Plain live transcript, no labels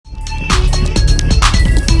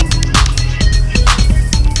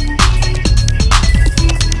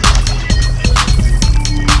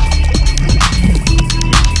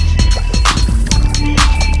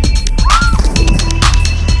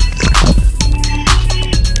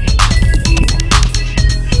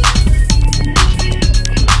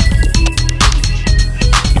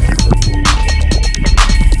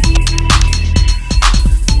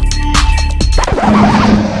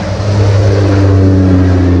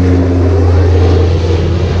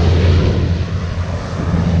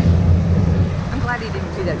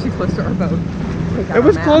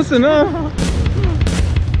close enough.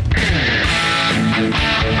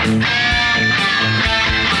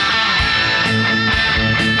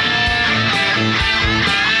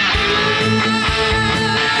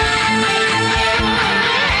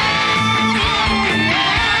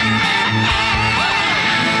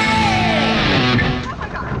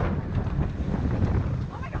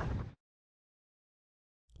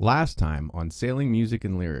 Last time on Sailing Music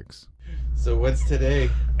and Lyrics. So what's today?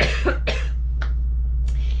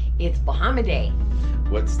 It's Bahama Day.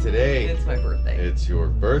 What's today? It's my birthday. It's your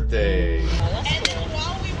birthday.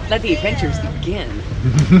 Let the adventures begin.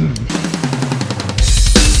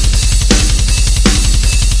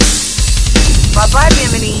 Bye-bye,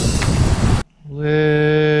 Bimini.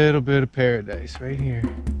 Little bit of paradise right here.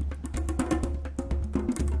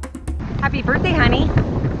 Happy birthday, honey.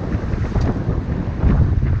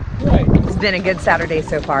 It's been a good Saturday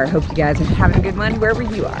so far. Hope you guys are having a good one wherever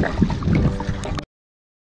you are.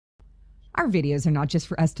 Our videos are not just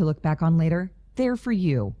for us to look back on later. They're for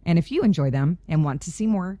you. And if you enjoy them and want to see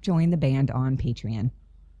more, join the band on Patreon.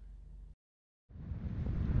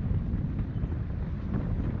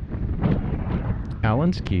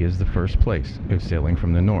 Allan's Cay is the first place, if sailing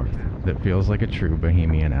from the north, that feels like a true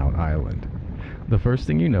Bahamian out island. The first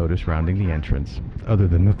thing you notice rounding the entrance, other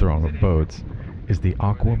than the throng of boats, is the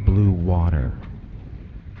aqua blue water.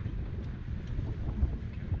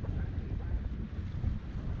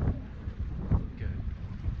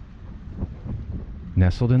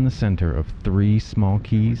 Nestled in the center of 3 small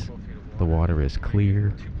keys, the water is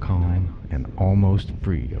clear, calm, and almost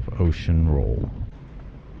free of ocean roll.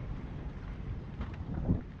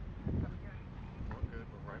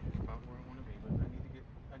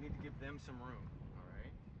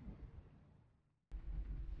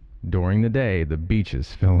 During the day, the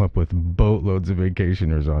beaches fill up with boatloads of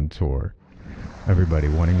vacationers on tour. Everybody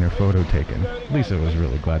wanting their photo taken. Lisa was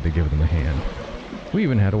really glad to give them a hand. We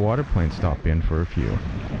even had a water plane stop in for a few.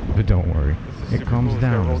 But don't worry, it calms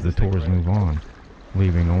down as the tours move on,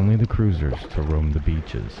 leaving only the cruisers to roam the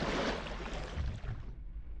beaches.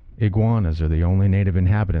 Iguanas are the only native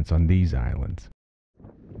inhabitants on these islands.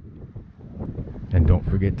 And don't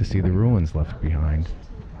forget to see the ruins left behind.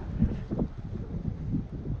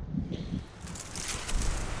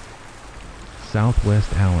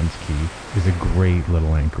 Southwest Allan's Cay is a great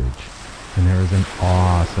little anchorage, and there is an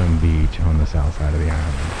awesome beach on the south side of the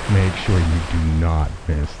island. Make sure you do not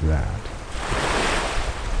miss that.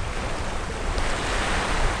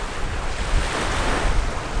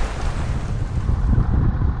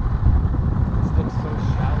 This looks so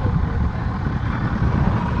shallow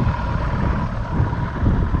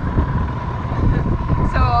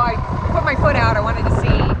So I put my foot out. I wanted to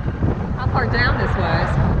see how far down this was.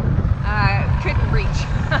 Couldn't reach.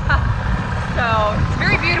 So it's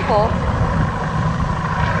very beautiful.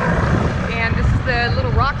 And this is the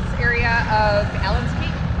little rocks area of Allan's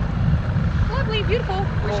Cay. Lovely, beautiful.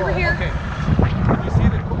 Wish you were here. Okay. You see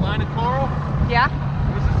the line of coral? Yeah?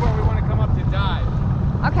 This is where we want to come up to dive.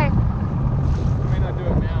 Okay. We may not do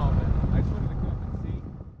it now, but I just wanted to come up and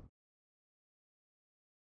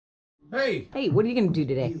see. Hey! Hey, what are you going to do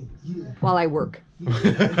today while I work? Well,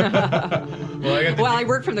 I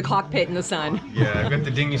work from the cockpit in the sun. Yeah, I've got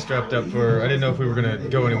the dinghy strapped up for, I didn't know if we were going to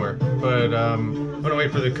go anywhere, but I'm going to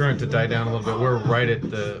wait for the current to die down a little bit. We're right at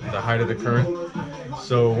the height of the current,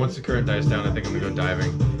 so once the current dies down, I think I'm going to go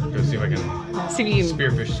diving, go see if I can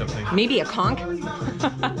spearfish something. Maybe a conch?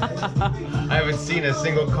 I haven't seen a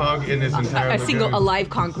single conch in this entire lagoon. A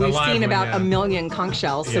live conch. We've seen about 1 million conch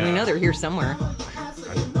shells, so we know they're here somewhere.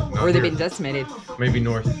 Or they've been decimated. Maybe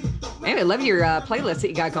north. Anyway, I love your playlist that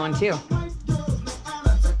you got going too.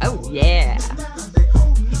 Oh, yeah.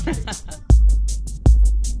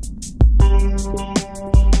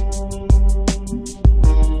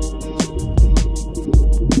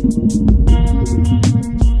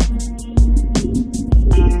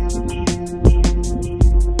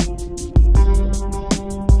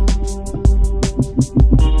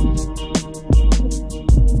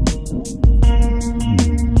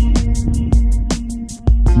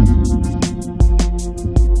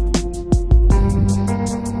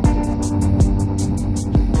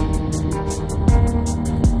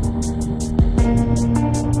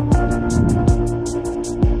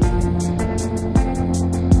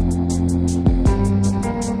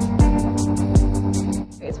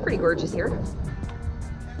 Gorgeous here,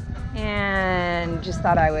 and just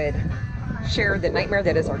thought I would share the nightmare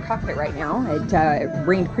that is our cockpit right now. It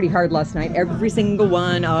rained pretty hard last night. Every single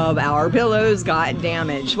one of our pillows got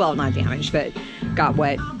damaged. Well, not damaged, but got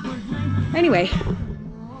wet. Anyway,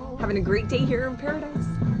 having a great day here in paradise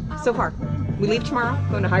so far. We leave tomorrow,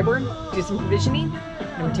 going to Highbourn, do some provisioning,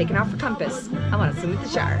 and we're taking off for Compass. I want to swim with the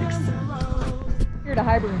sharks. Here to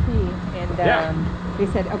Highbourn Cay, and they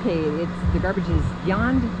said, okay, the garbage is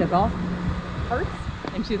beyond the golf carts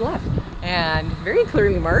and to the left, and very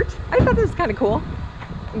clearly marked. I thought this was kind of cool.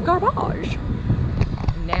 Garbage.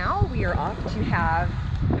 Now we are off to have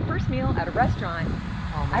the first meal at a restaurant.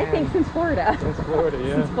 Oh, I think since Florida. Since Florida,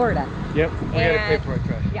 yeah. Since Florida. Yep. We gotta pay for our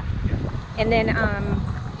trash. Yeah. And then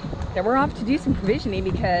we're off to do some provisioning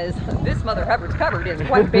because this mother Hubbard's cupboard is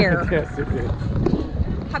quite bare. Yes, it is.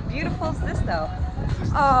 How beautiful is this though?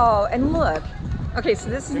 Oh, and look. Okay, so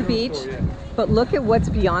this is the beach, but look at what's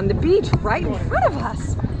beyond the beach right in front of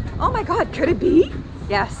us. Oh my God, could it be?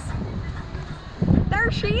 Yes.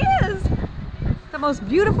 There she is. The most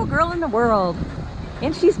beautiful girl in the world.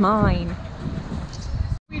 And she's mine.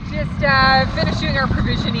 We just finished doing our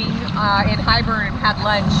provisioning in Highbourn and had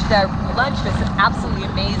lunch. The lunch was absolutely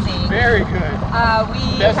amazing. Very good. We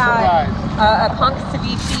Best had surprise. a punk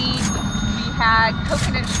ceviche, we had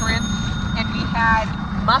coconut shrimp, and we had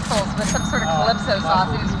mussels with some sort of calypso sauce.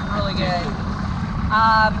 It was really good.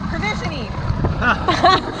 Provisioning.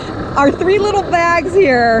 Our 3 little bags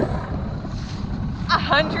here.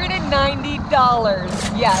 $190.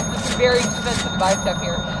 Yes, it's very expensive to buy stuff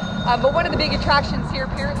here. But one of the big attractions here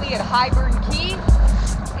apparently at Highbourn Cay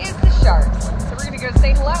is the sharks. So we're gonna go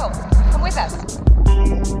say hello. Come with us.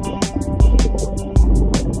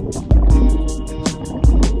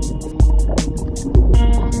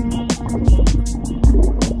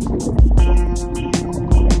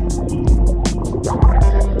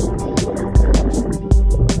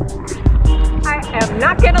 I am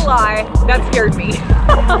not gonna lie, that scared me.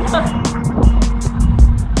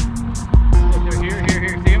 Here,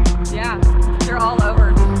 see them? Yeah, they're all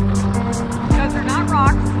over. Because they're not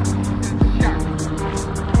rocks, they're sharks.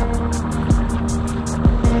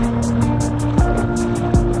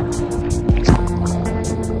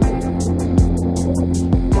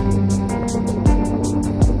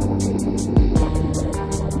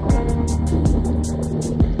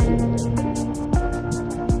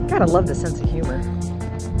 Gotta love the sense of humor.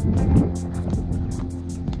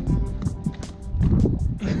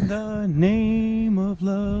 In the name of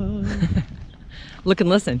love. Look and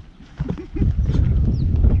listen.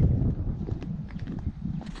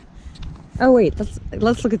 Oh wait,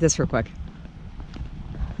 let's look at this real quick.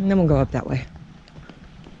 And then we'll go up that way.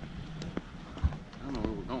 I don't know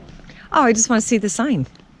where we're going. Oh, I just want to see the sign.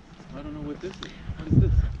 I don't know what this is. What is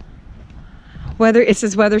this? Weather, it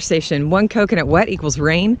says weather station. 1 coconut wet equals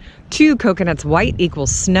rain. 2 coconuts white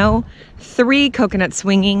equals snow. 3 coconut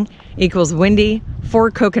swinging equals windy.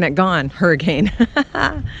 4 coconut gone, hurricane.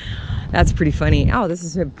 That's pretty funny. Oh, this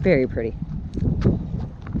is very pretty.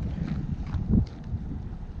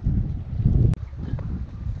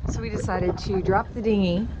 So we decided to drop the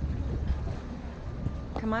dinghy,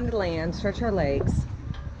 come onto land, stretch our legs,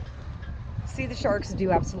 see the sharks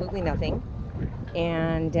do absolutely nothing,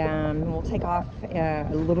 and we'll take off a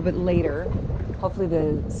little bit later. Hopefully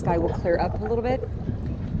the sky will clear up a little bit,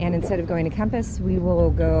 and instead of going to Compass, we will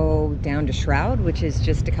go down to Shroud, which is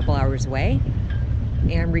just a couple hours away,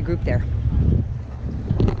 and regroup there.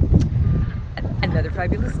 Another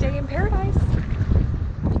fabulous day in paradise.